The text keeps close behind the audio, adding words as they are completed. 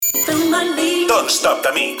Don't Stop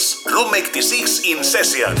the Mix. Room 86 in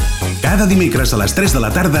Session. Cada dimecres a les 3 de la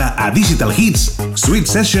tarda a Digital Hits, Sweet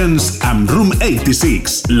Sessions amb Room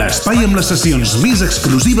 86. L'espai amb les sessions més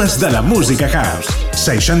exclusives de la música house.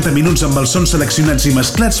 60 minuts amb els sons seleccionats i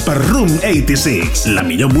mesclats per Room 86. La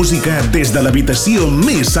millor música des de l'habitació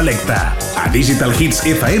més selecta. A Digital Hits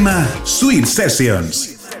FM, Sweet Sessions.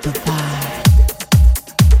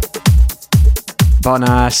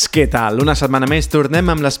 Bones, què tal? Una setmana més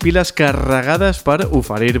tornem amb les piles carregades per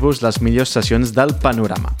oferir-vos les millors sessions del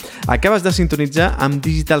panorama. Acabes de sintonitzar amb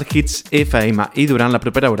Digital Hits FM i durant la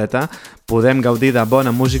propera horeta podem gaudir de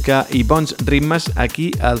bona música i bons ritmes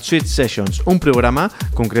aquí al Sweet Sessions, un programa,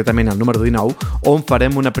 concretament el número 19, on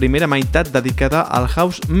farem una primera meitat dedicada al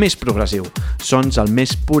house més progressiu. Sons al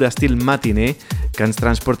més pur estil matiner que ens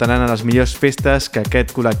transportaran a les millors festes que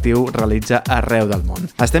aquest col·lectiu realitza arreu del món.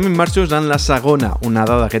 Estem immersos en la segona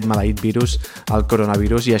onada d'aquest maleït virus, el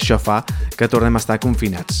coronavirus, i això fa que tornem a estar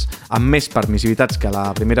confinats, amb més permissivitats que la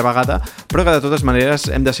primera vegada, però que de totes maneres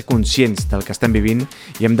hem de ser conscients del que estem vivint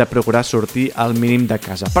i hem de procurar sortir al mínim de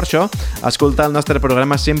casa. Per això, escoltar el nostre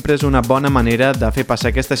programa sempre és una bona manera de fer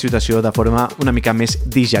passar aquesta situació de forma una mica més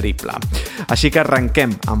digerible. Així que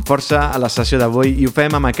arrenquem amb força a la sessió d'avui i ho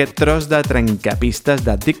fem amb aquest tros de trencapistes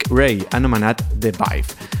de Dick Ray, anomenat The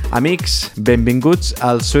Vibe. Amics, benvinguts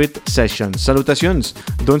al Sweet Sessions. Salutacions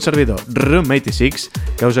d'un servidor, Room 86,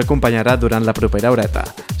 que us acompanyarà durant la propera horeta.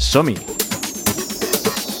 Som-hi!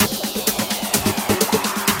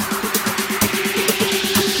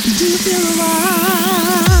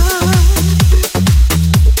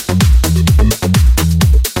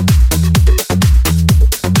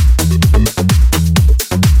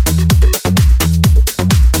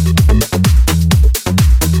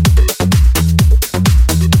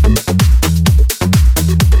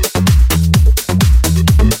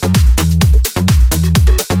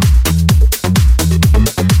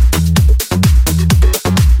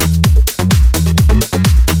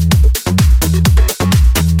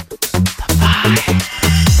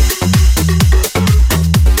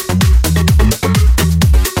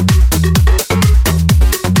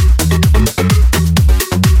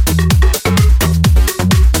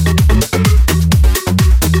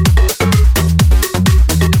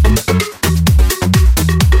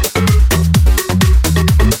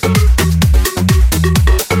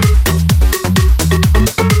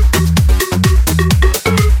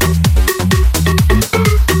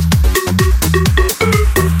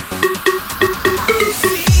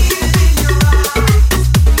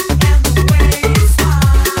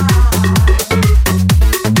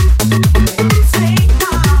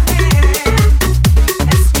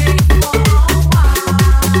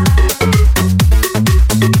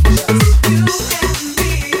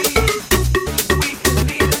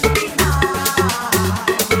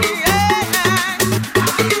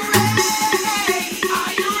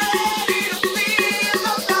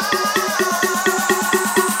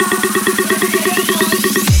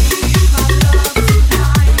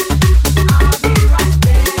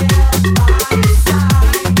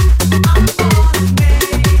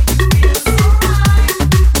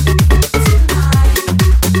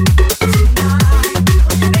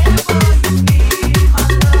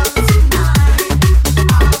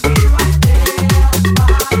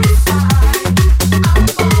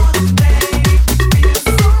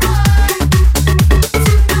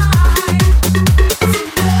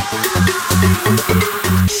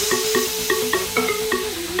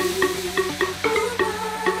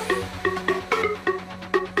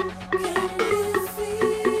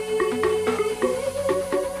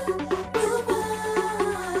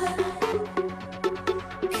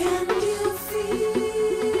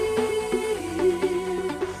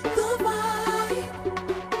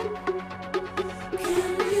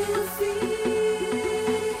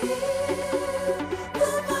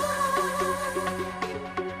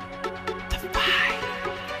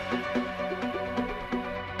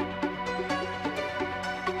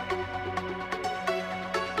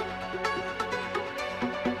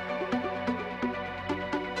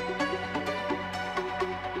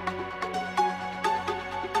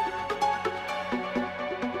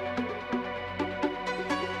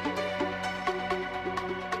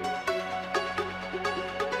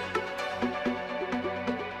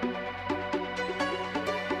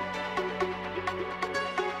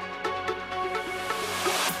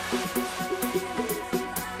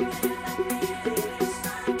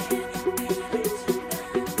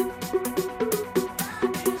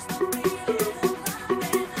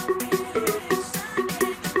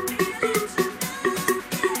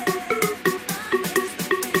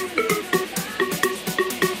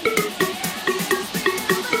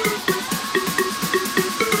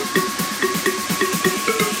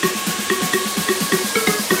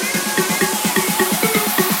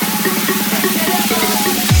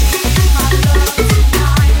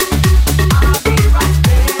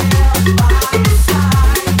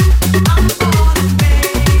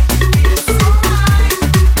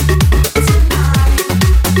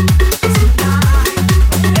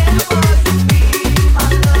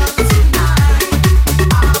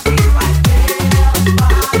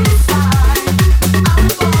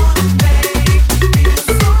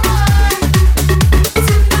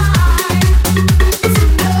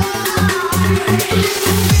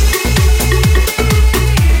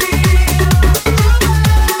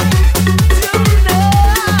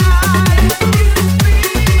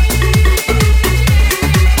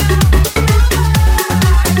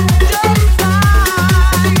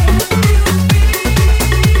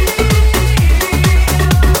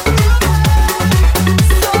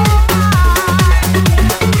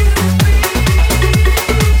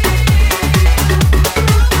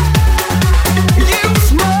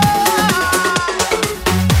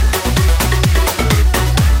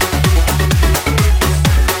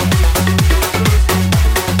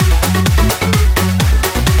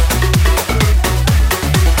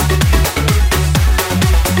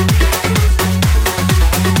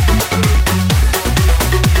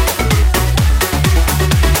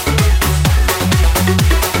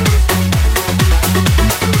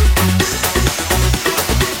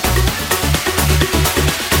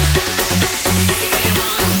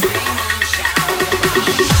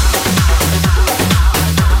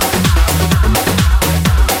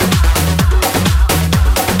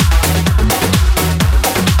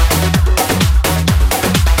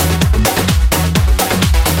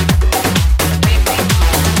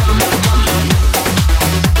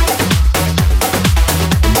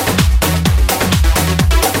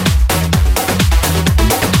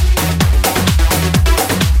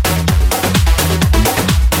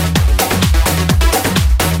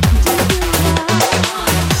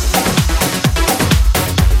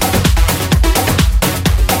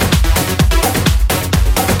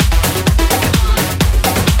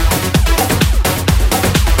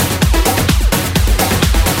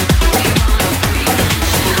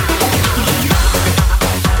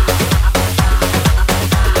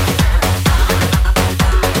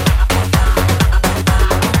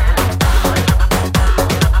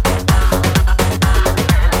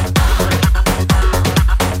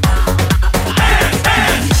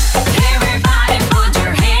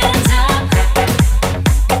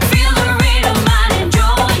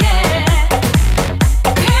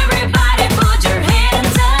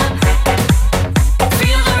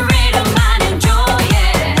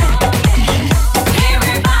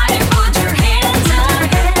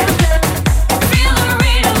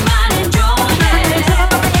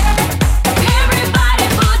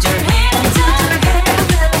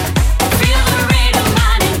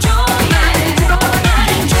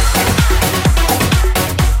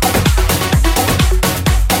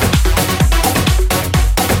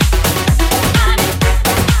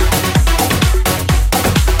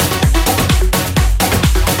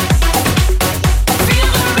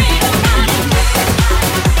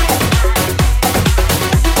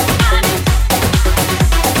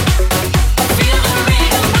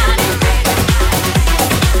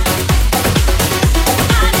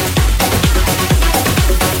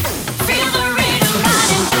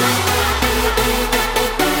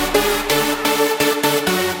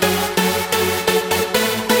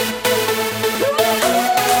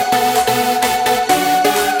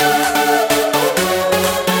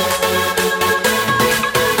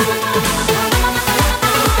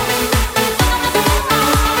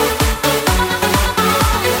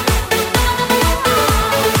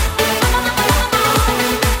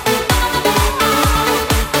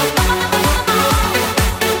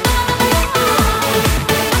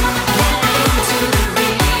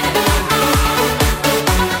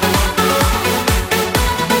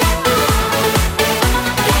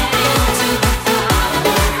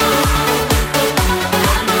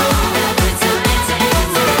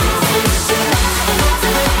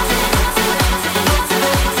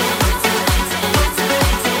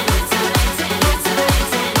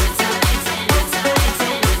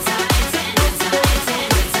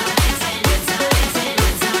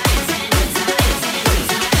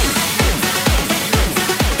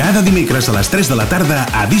 Cada dimecres a les 3 de la tarda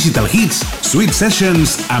a Digital Hits, Sweet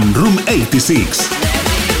Sessions amb Room 86.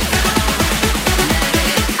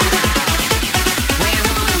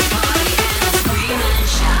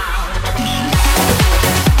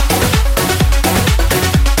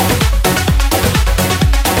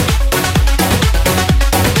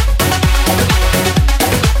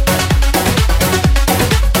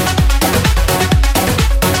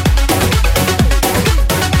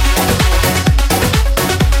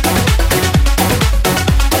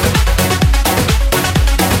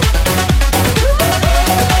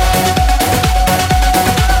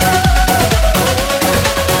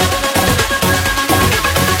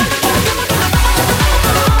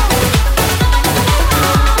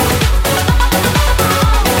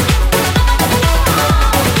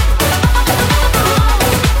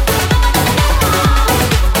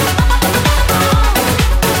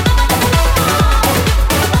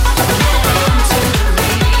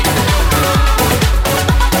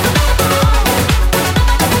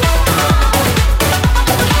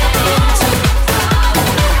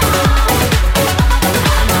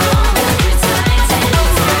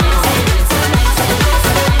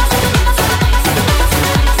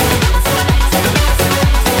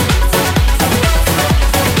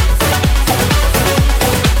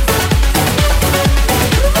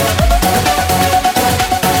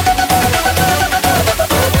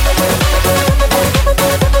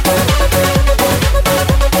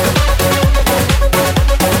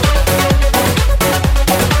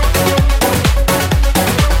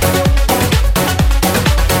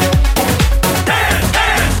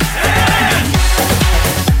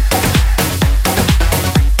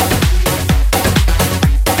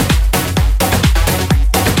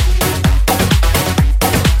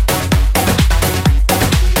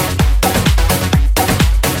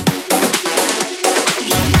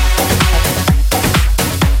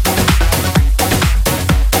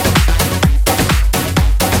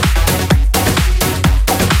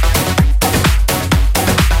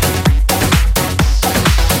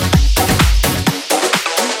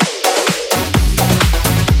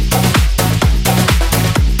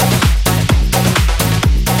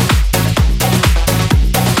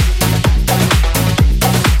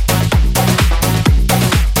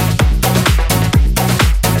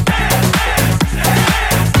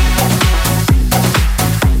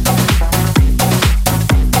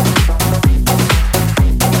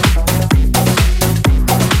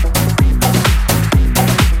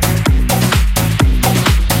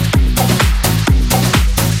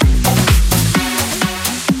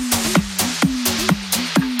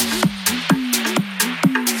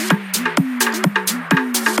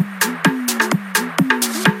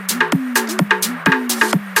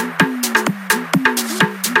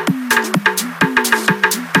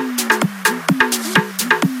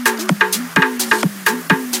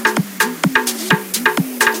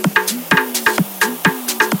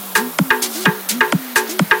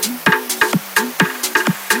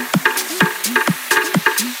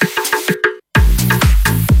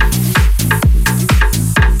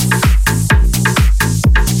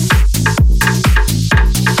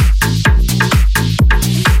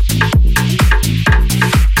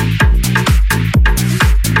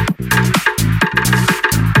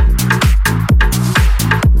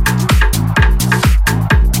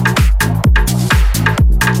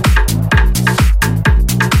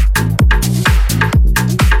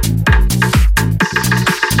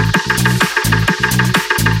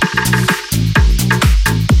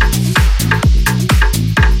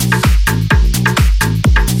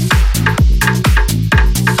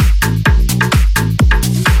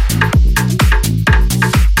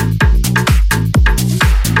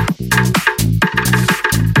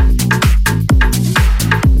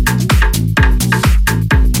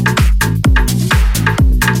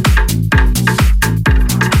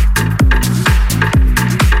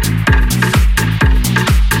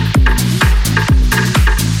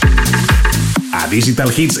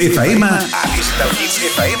 Digital Hits FM,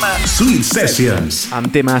 Sweet Sessions.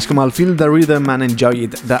 Amb temes com el Feel the Rhythm and Enjoy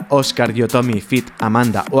It de Oscar Yotomi feat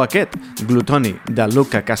Amanda o aquest, Gluttony, de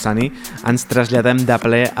Luca Cassani, ens traslladem de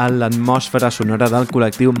ple a l'atmosfera sonora del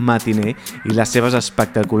col·lectiu Matiner i les seves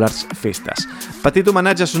espectaculars festes. Petit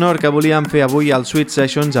homenatge sonor que volíem fer avui al Sweet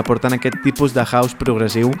Sessions aportant aquest tipus de house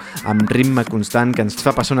progressiu amb ritme constant que ens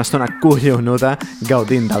fa passar una estona collonuda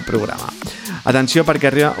gaudint del programa. Atenció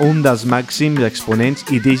perquè arriba un dels màxims exponents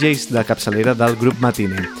i DJs de capçalera del grup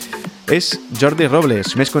Matiner. És Jordi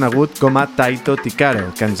Robles, més conegut com a Taito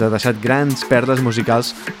Ticaro, que ens ha deixat grans perles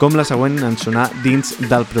musicals com la següent en sonar dins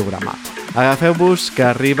del programa. Agafeu-vos que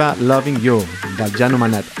arriba Loving You, del ja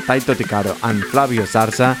anomenat Taito Ticaro en Flavio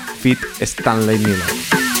Zarza, feat. Stanley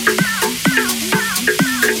Miller.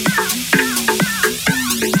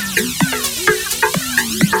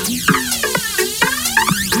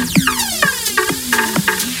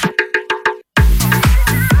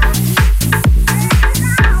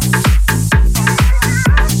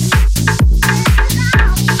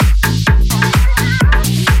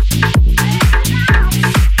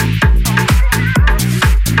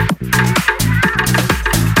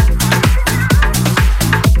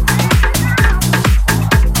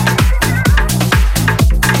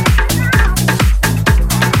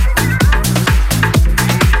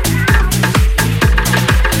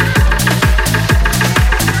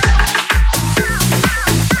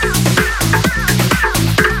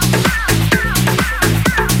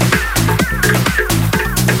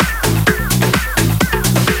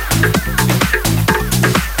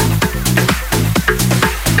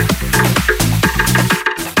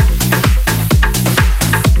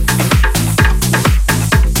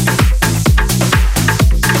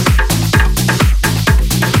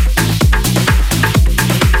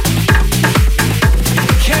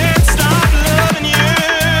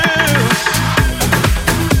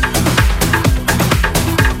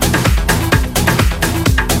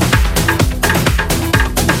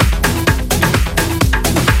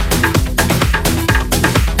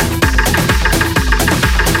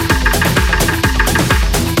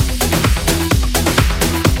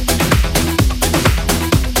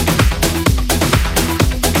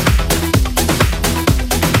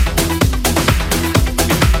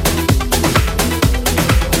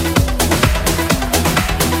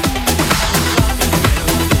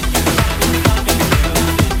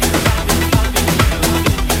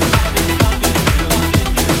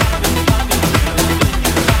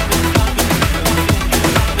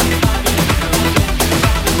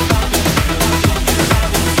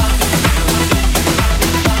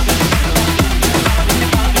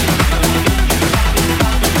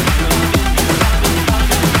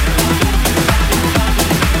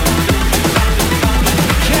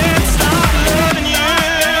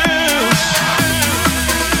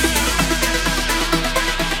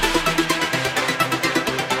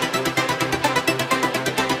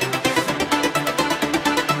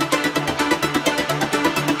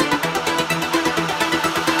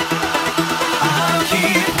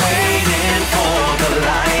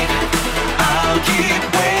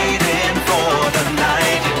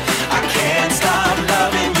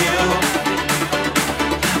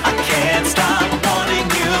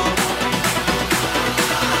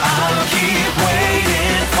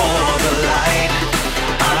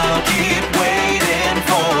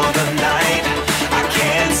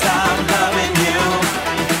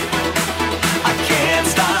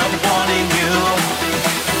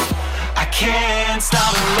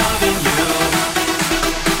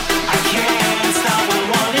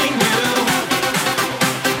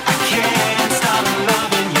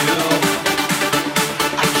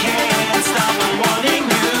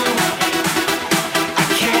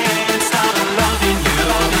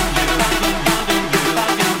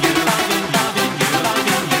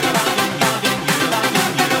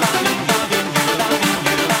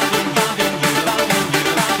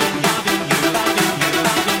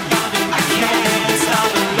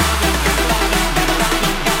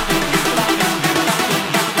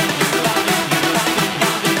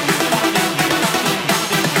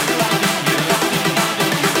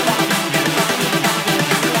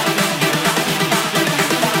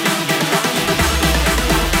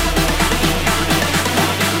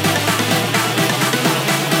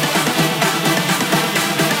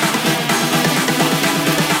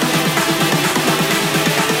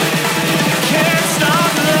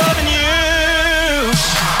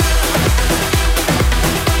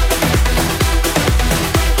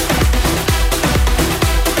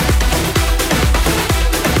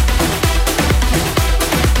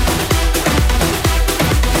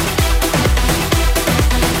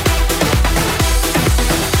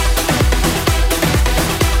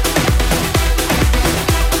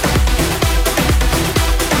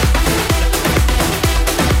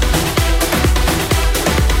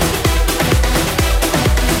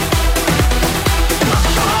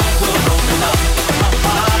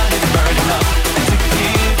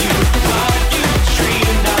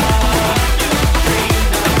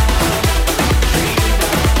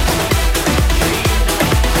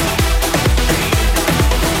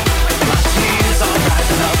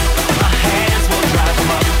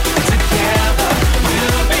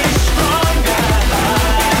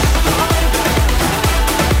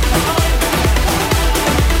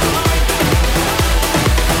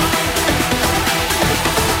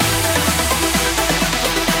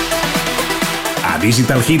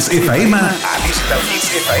 Digital Hits FM. A Digital Hits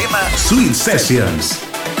FM. Sweet Sessions.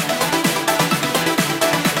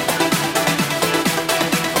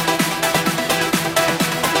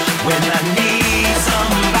 When I need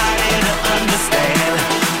somebody to understand,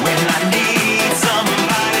 when I need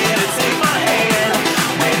somebody to take my hand,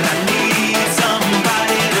 when I need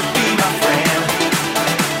somebody to be my friend,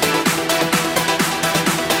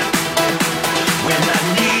 when I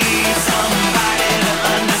need somebody to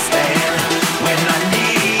understand, when I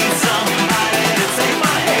need somebody to take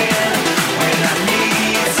my hand, when I need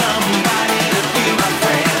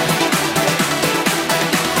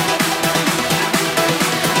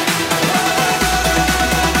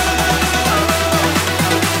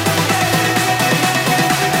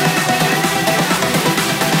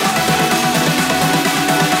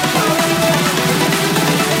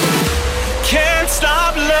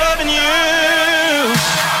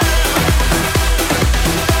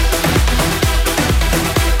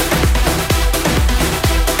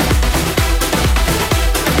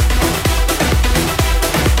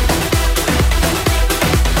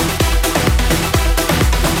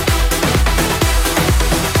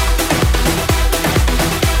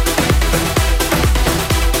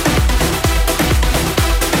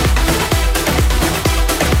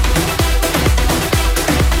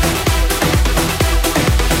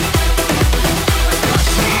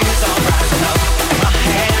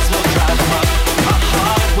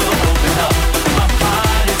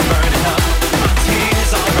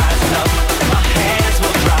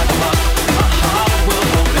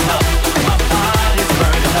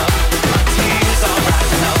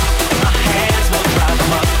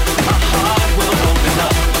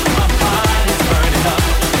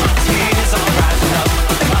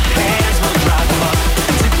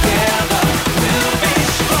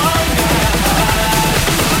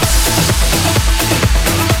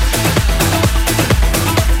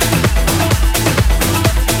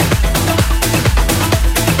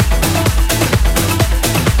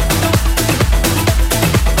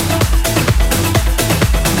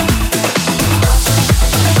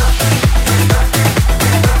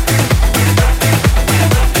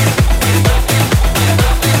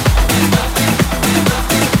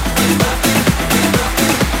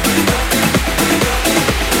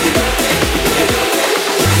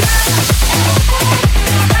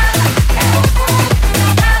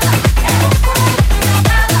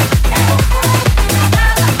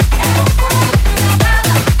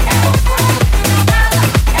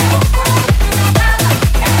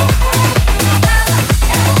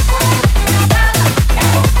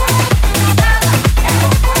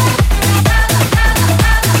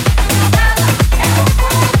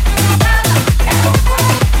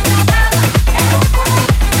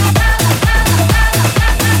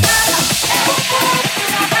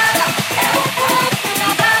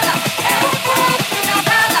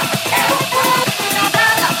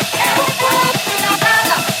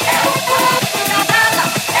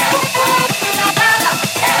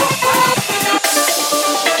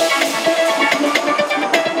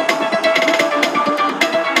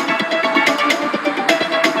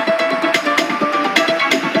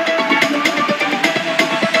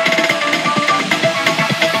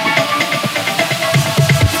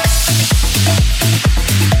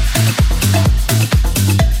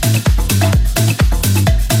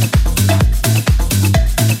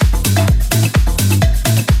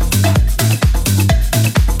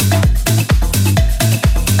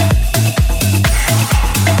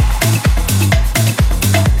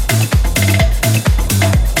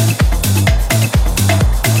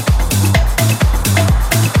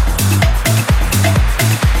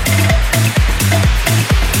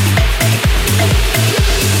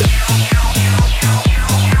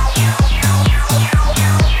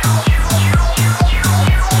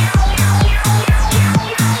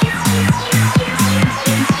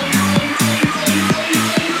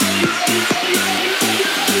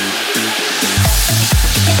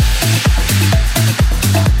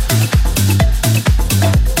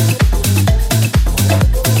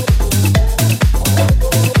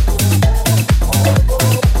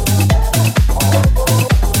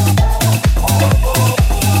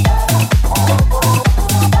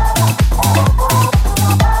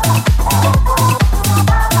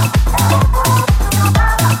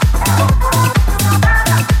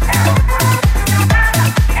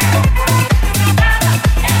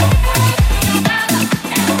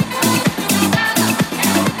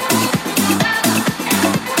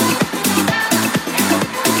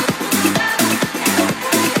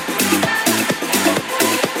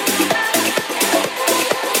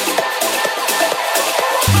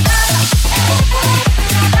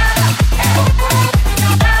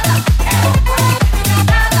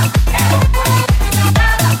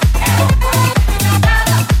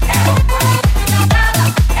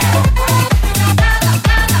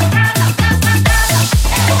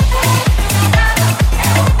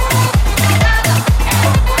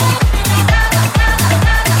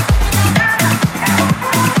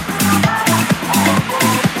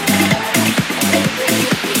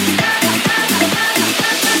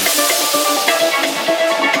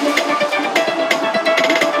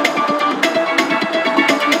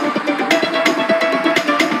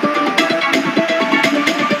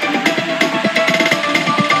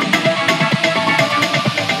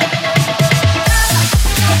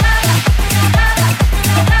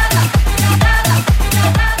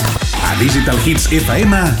Digital Hits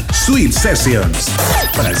FM Sweet Sessions.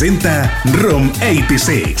 Presenta Room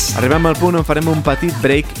 86. Arribem al punt on farem un petit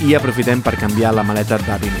break i aprofitem per canviar la maleta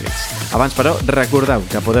de vinils. Abans, però, recordeu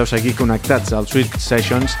que podeu seguir connectats al Sweet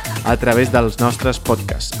Sessions a través dels nostres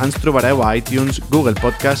podcasts. Ens trobareu a iTunes, Google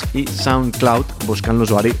Podcast i SoundCloud buscant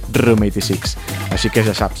l'usuari Room 86. Així que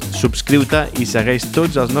ja saps, subscriu-te i segueix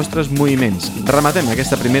tots els nostres moviments. Rematem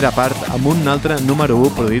aquesta primera part amb un altre número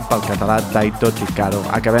 1 produït pel català Taito Ticaro.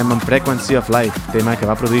 Acabem amb Frequency of Life, tema que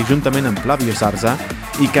va produir juntament amb Flavio Sarza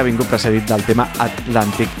i que ha vingut precedit del tema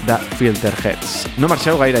Atlàntic de Filterheads. No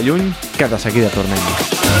marxeu gaire lluny, que de seguida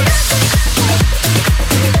tornem.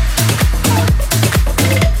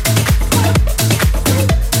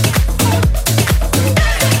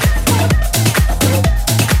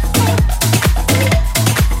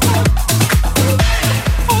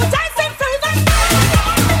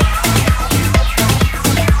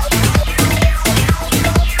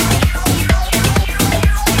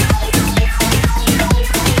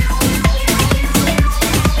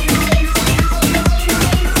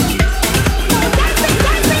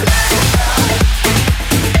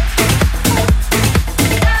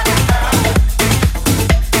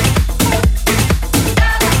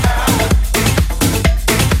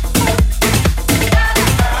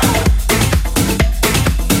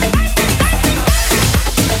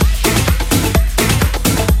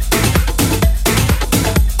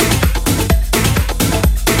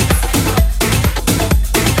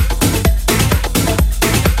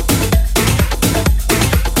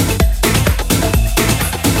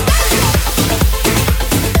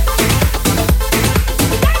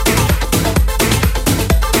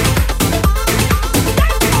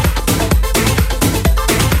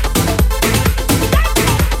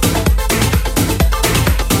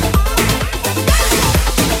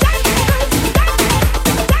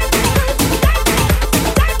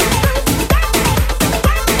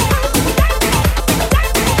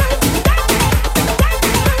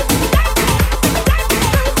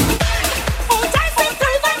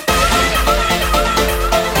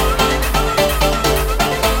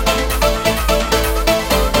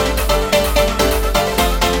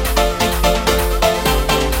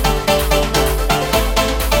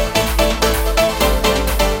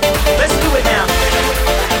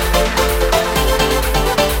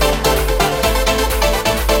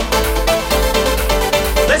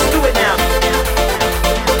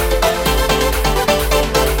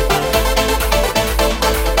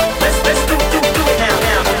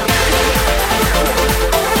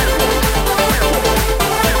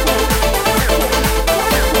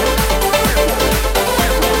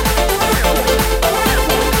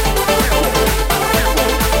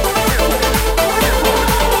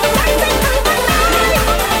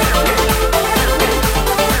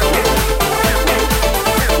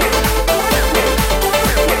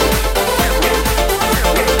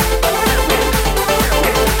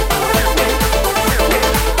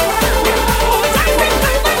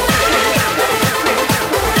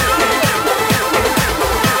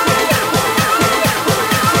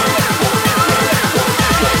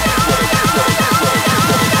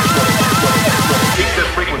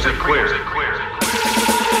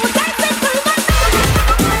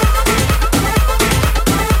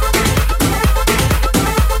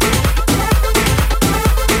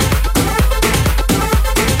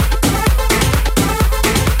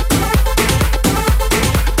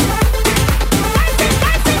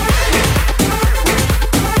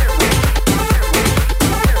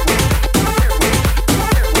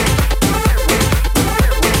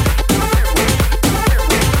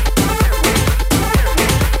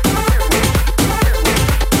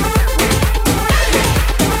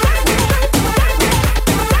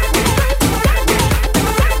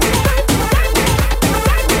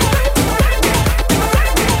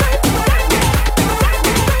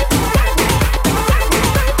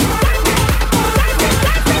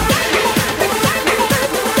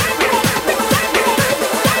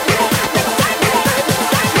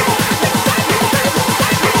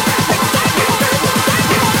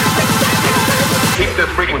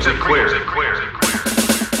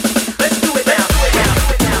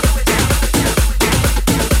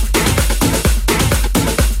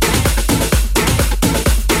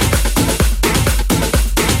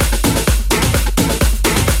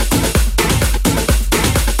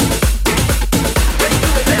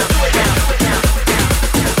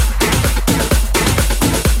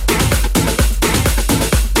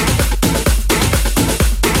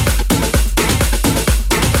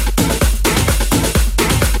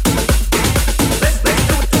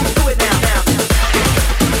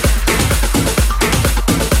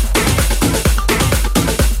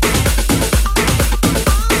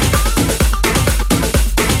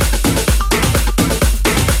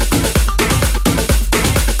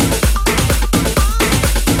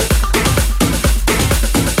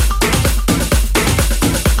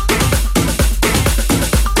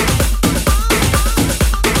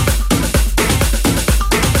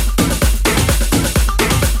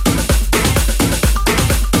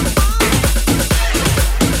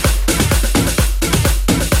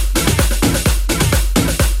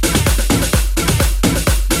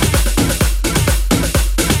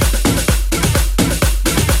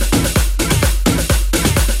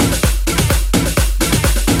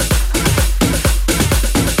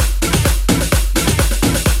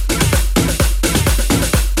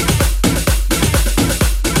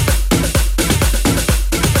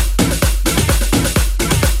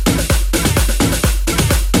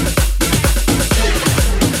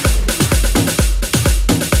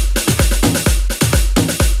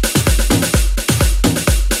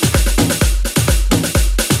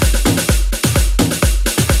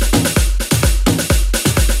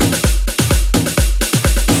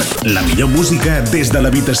 millor música des de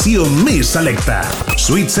l'habitació més selecta.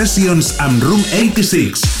 Sweet Sessions amb Room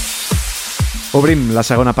 86. Obrim la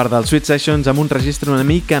segona part dels Sweet Sessions amb un registre una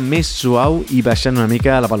mica més suau i baixant una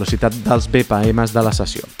mica la velocitat dels BPMs de la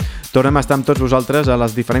sessió. Tornem a estar amb tots vosaltres a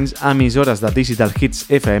les diferents emissores de Digital Hits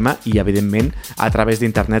FM i, evidentment, a través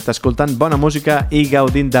d'internet escoltant bona música i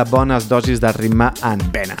gaudint de bones dosis de ritme en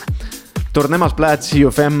vena. Tornem als plats i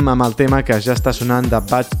ho fem amb el tema que ja està sonant de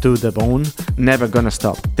Bad to the Bone, Never Gonna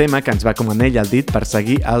Stop, tema que ens va com anell al dit per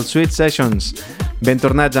seguir els Sweet Sessions. Ben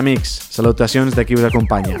tornats, amics. Salutacions de qui us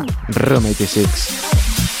acompanya. Room 86.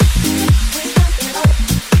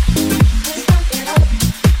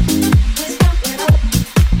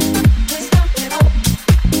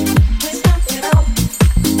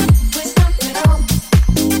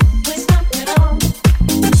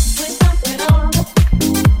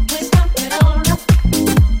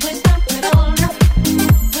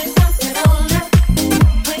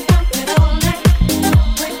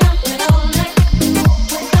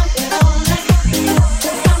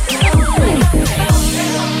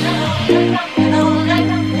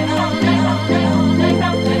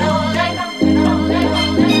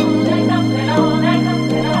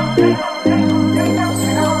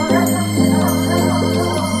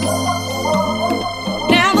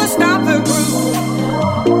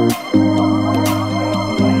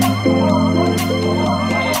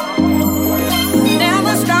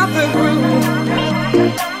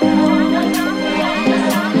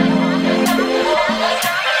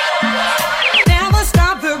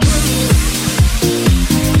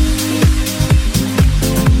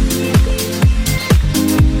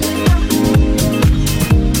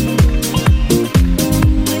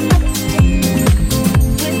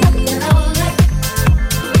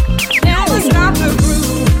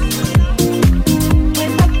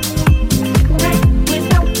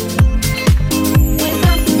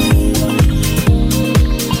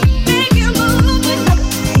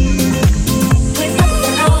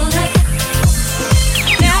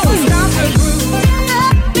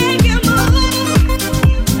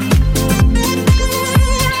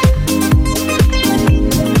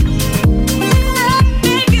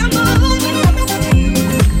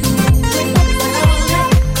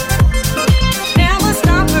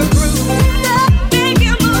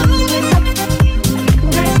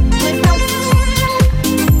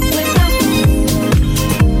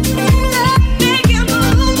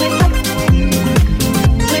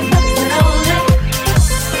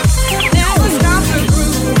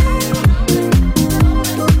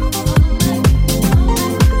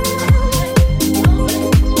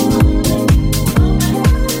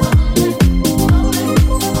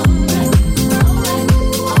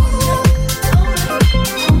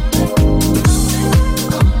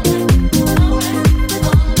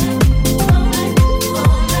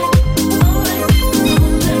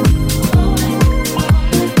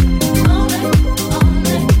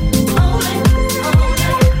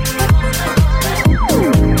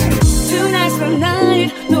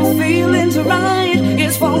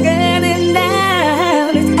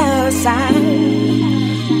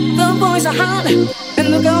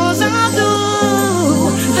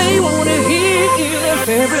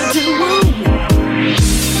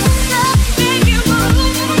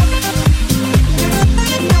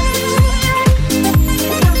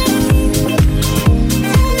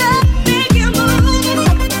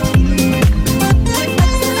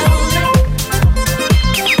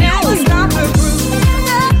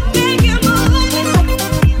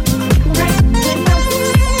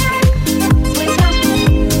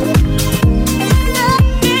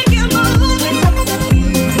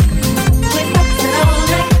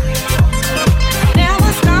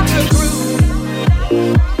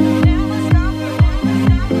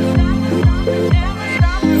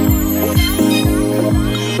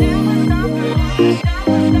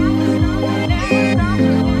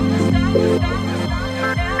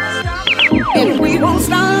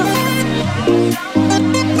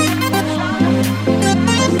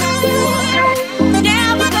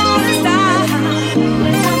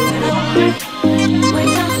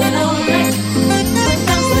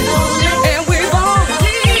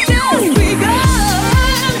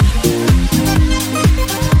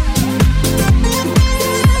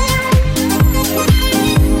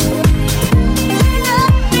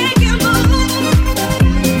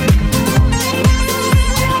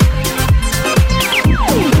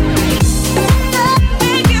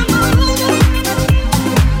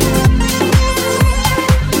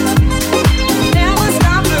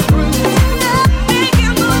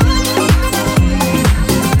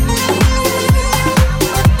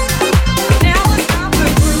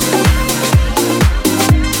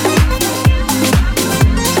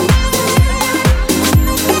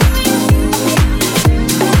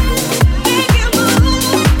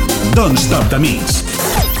 Don't Stop the Mix.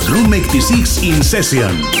 Room 86 in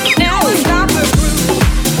session. Now it's time for groove.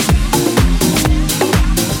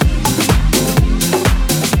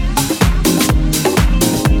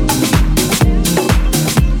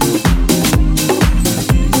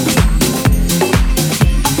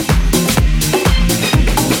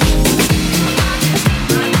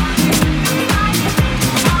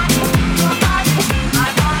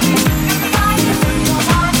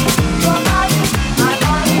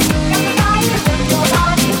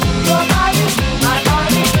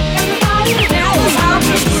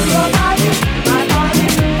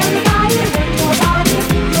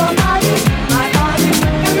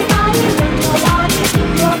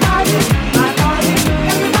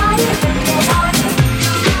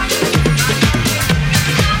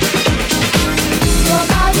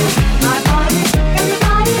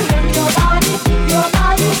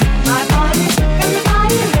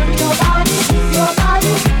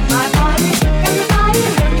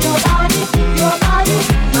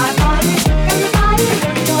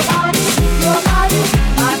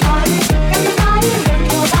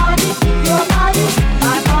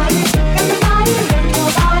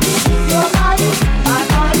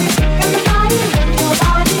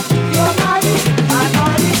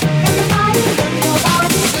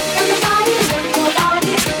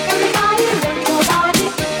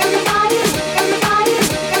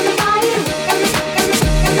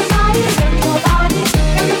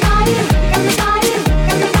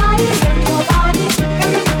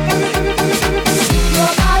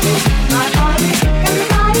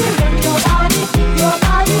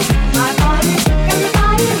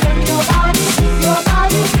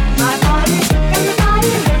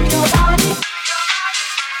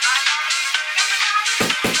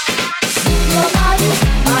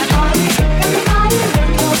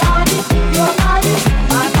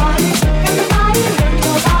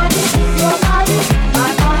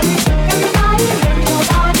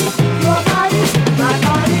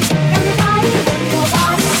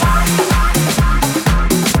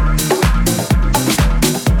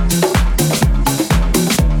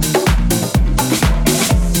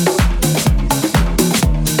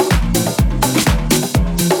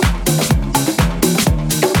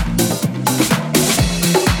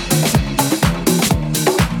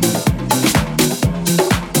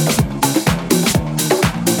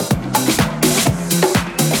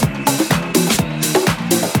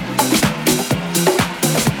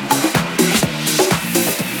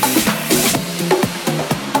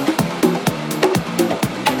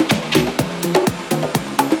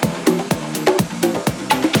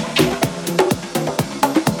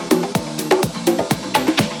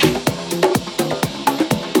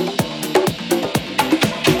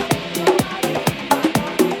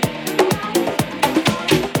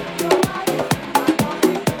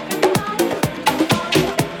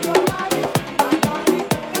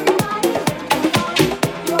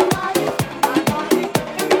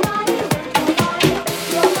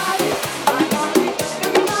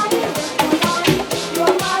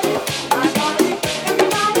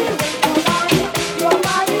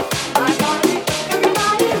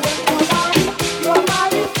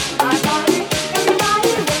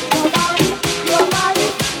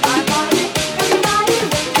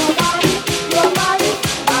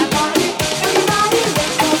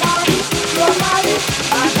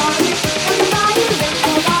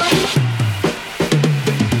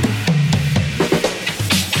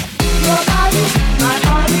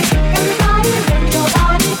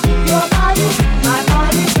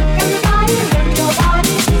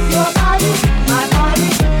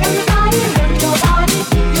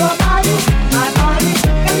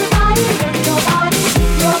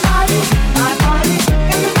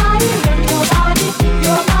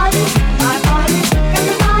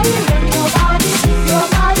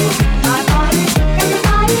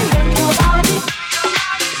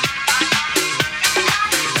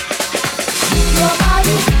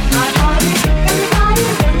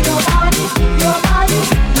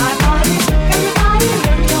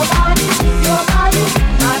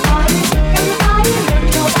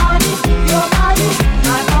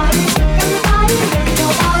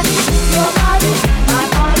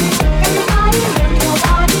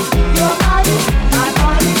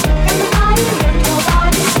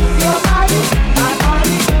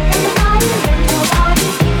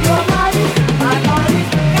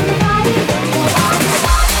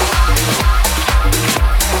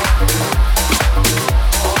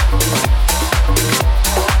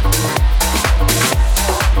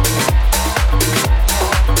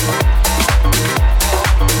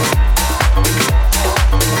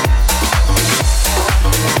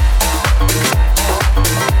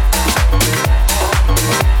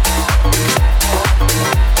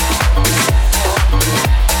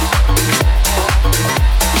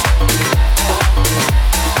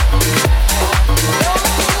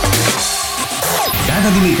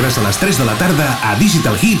 Cada dimecres a les 3 de la tarda a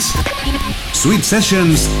Digital Hits, Sweet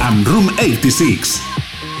Sessions amb Room 86.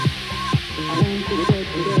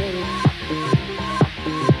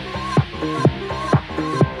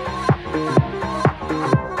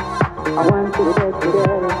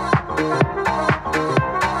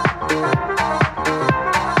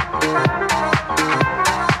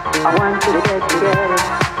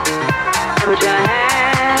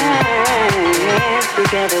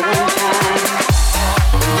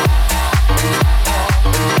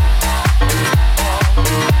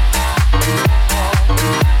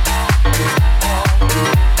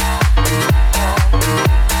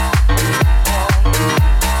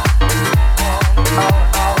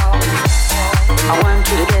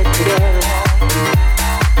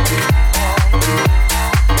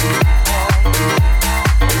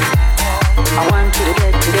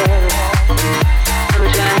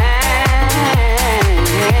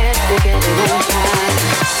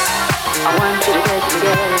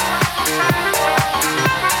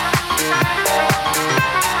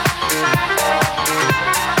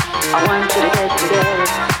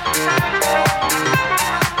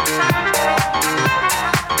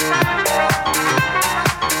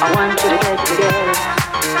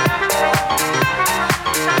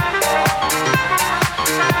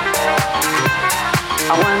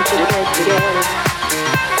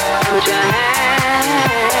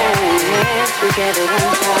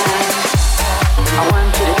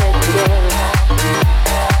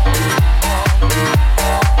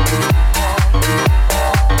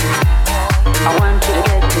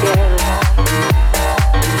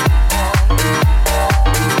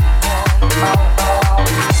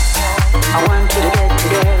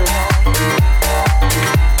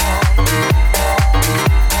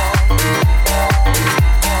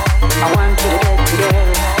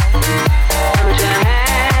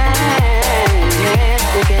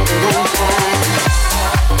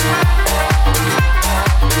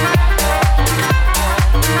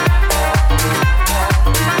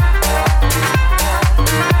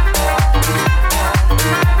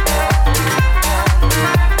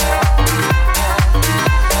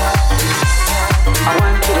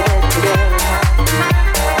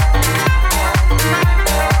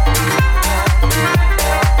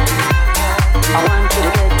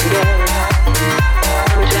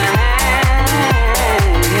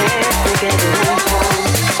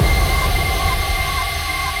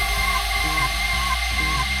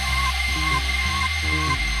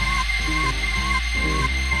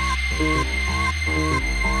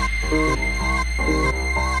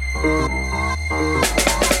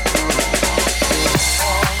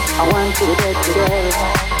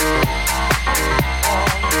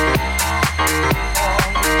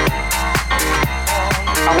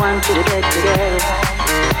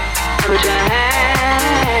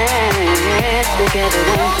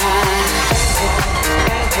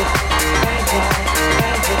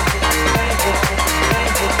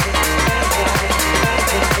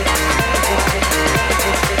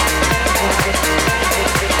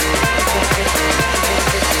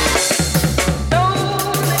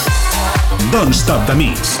 Don't Stop the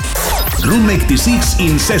Mix. Room 86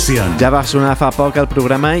 in Session. Ja va sonar fa poc el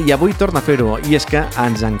programa i avui torna a fer-ho, i és que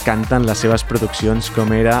ens encanten les seves produccions,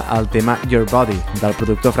 com era el tema Your Body, del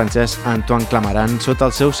productor francès Antoine Clamaran, sota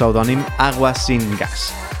el seu pseudònim Agua Sin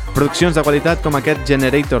Gas. Produccions de qualitat com aquest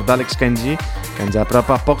Generator d'Alex Kenji, que ens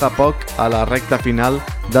apropa a poc a la recta final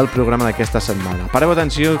del programa d'aquesta setmana. Pareu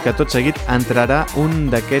atenció que tot seguit entrarà un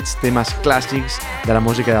d'aquests temes clàssics de la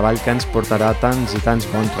música de ball que ens portarà tants i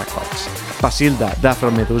tants bons records. Pasilda d'Afro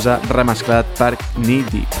Medusa remesclat per Knee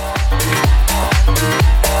Deep.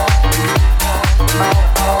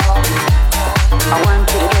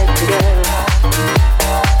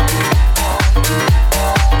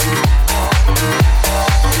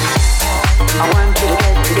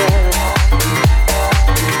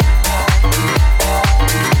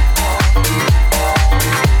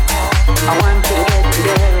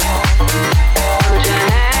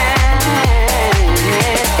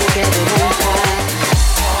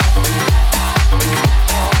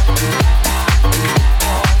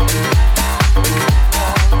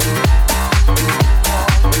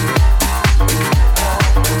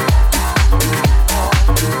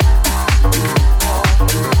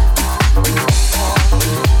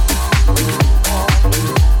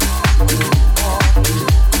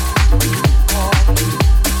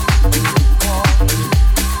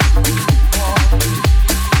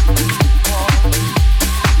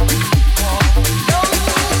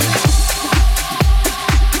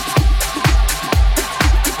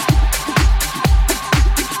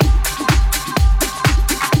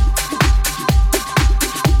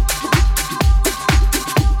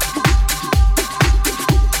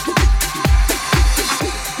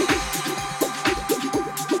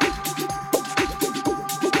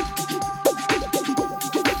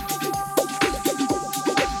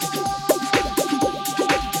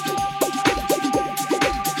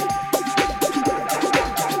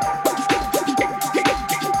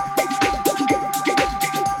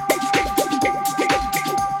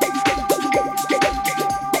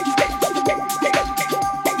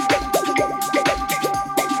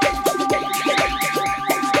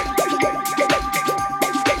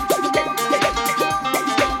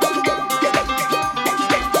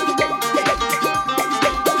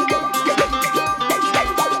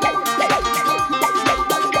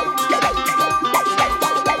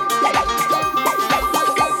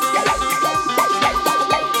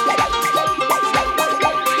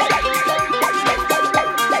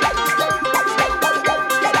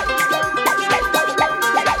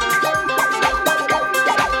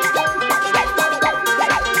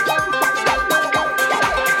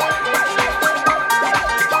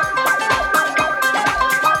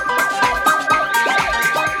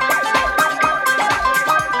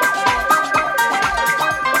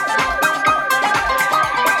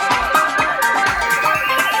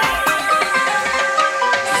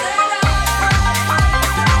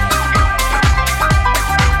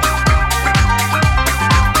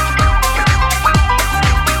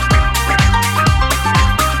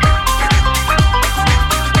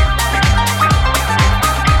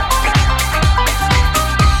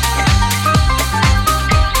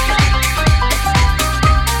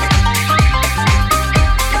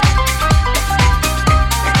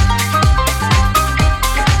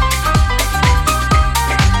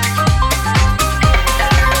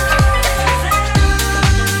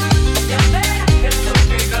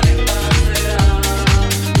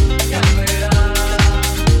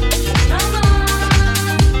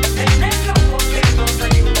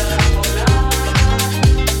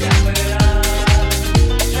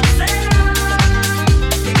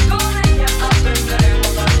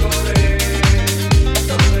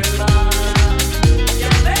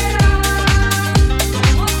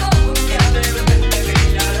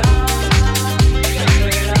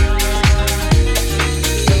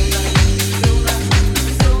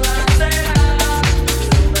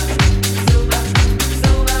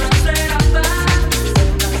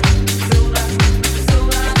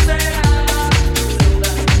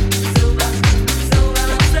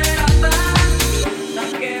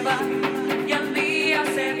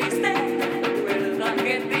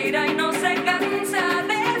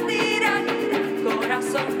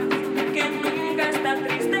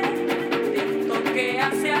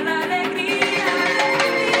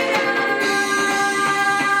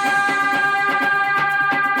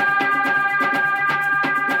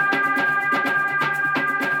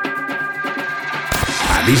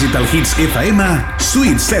 A Digital Hits FM,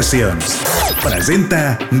 Sweet Sessions.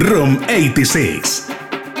 Presenta Room 86.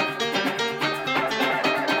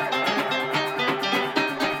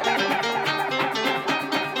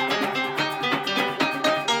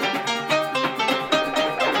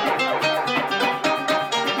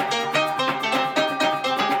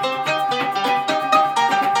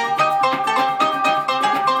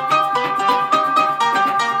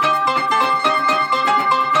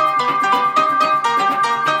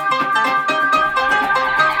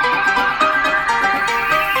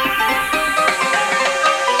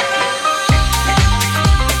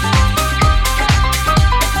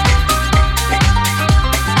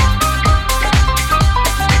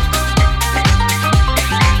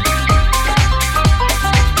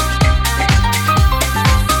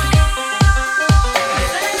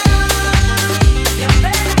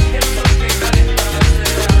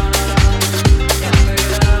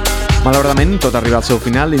 Malauradament, tot arriba al seu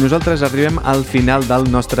final i nosaltres arribem al final del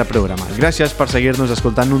nostre programa. Gràcies per seguir-nos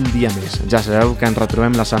escoltant un dia més. Ja sabeu que ens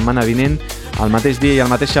retrobem la setmana vinent al mateix dia i a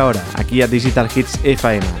la mateixa hora, aquí a Digital Hits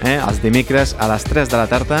FM, els dimecres a les 3 de la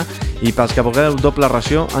tarda, i pels que vulgueu doble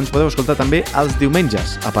ració ens podeu escoltar també els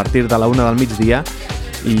diumenges a partir de la 1 del migdia.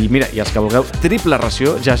 I mira, i els que vulgueu triple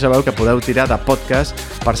ració ja sabeu que podeu tirar de podcast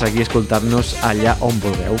per seguir escoltant-nos allà on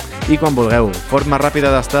vulgueu. I quan vulgueu, forma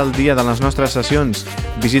ràpida d'estar al dia de les nostres sessions,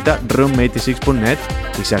 visita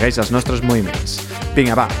room86.net i segueix els nostres moviments.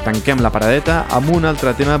 Vinga, va, tanquem la paradeta amb un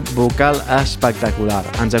altre tema vocal espectacular.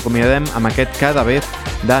 Ens acomiadem amb aquest Cada vez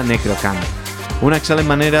de Necrocamp. Una excel·lent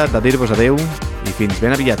manera de dir-vos adeu i fins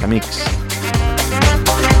ben aviat, amics.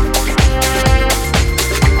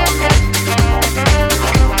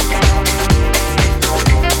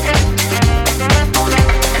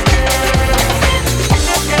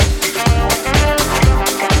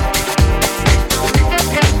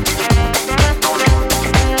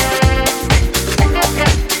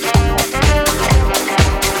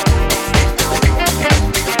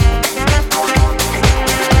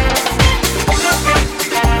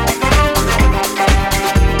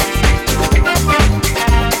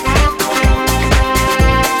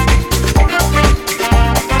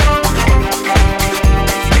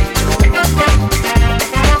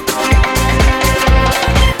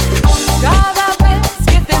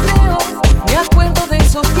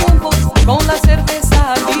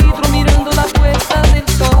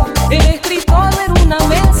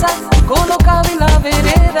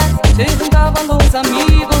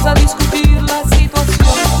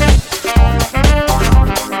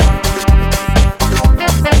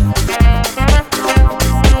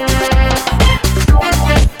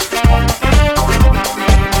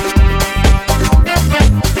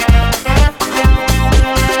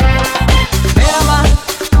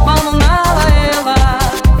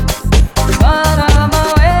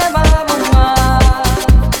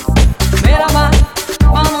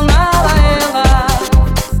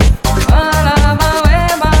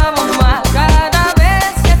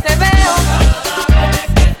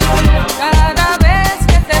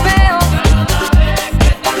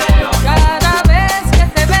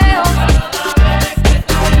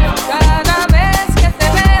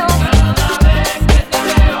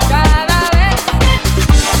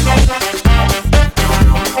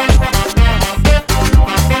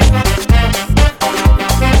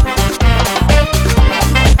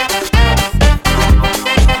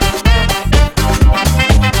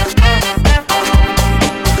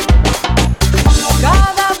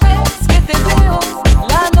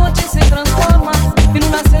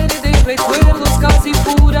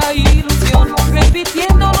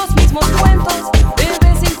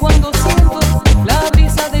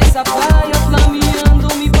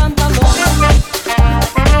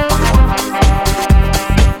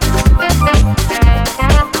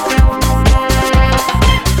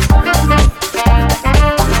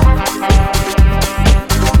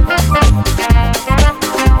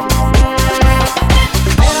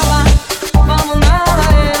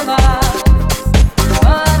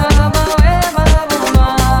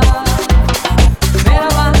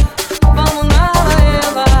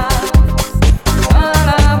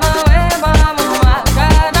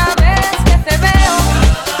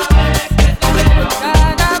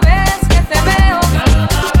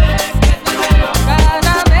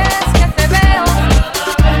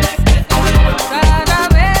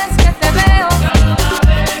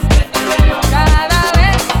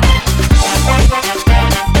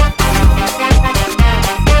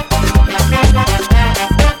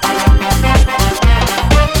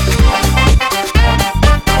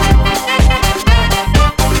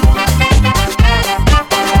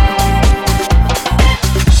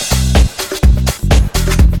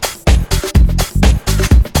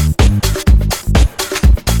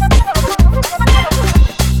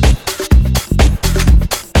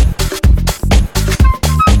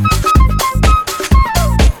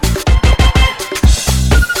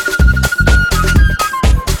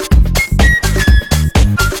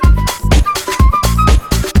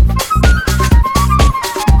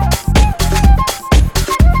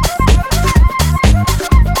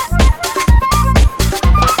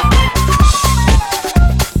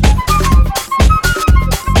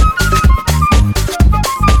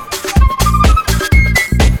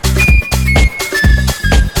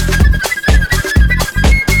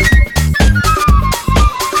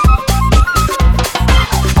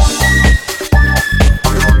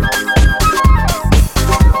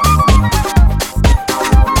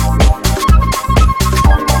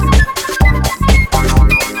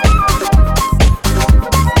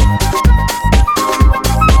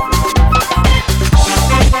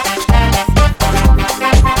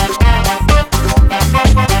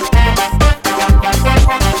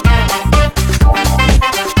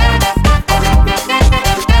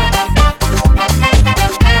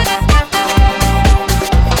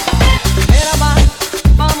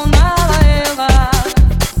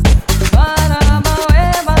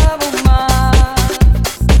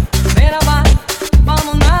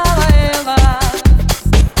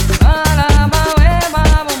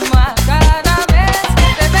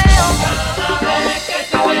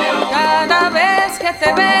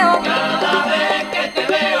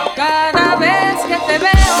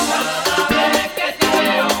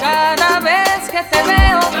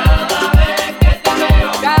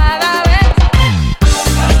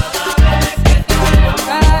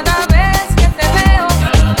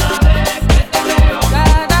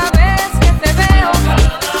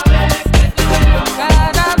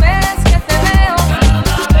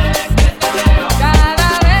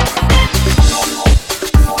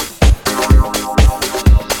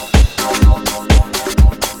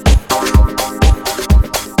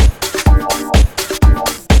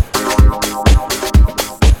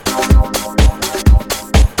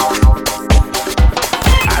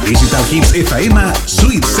 Hits FM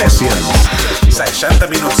Sweet Sessions. 60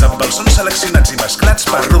 minuts amb els sons seleccionats i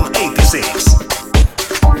mesclats per Room 86.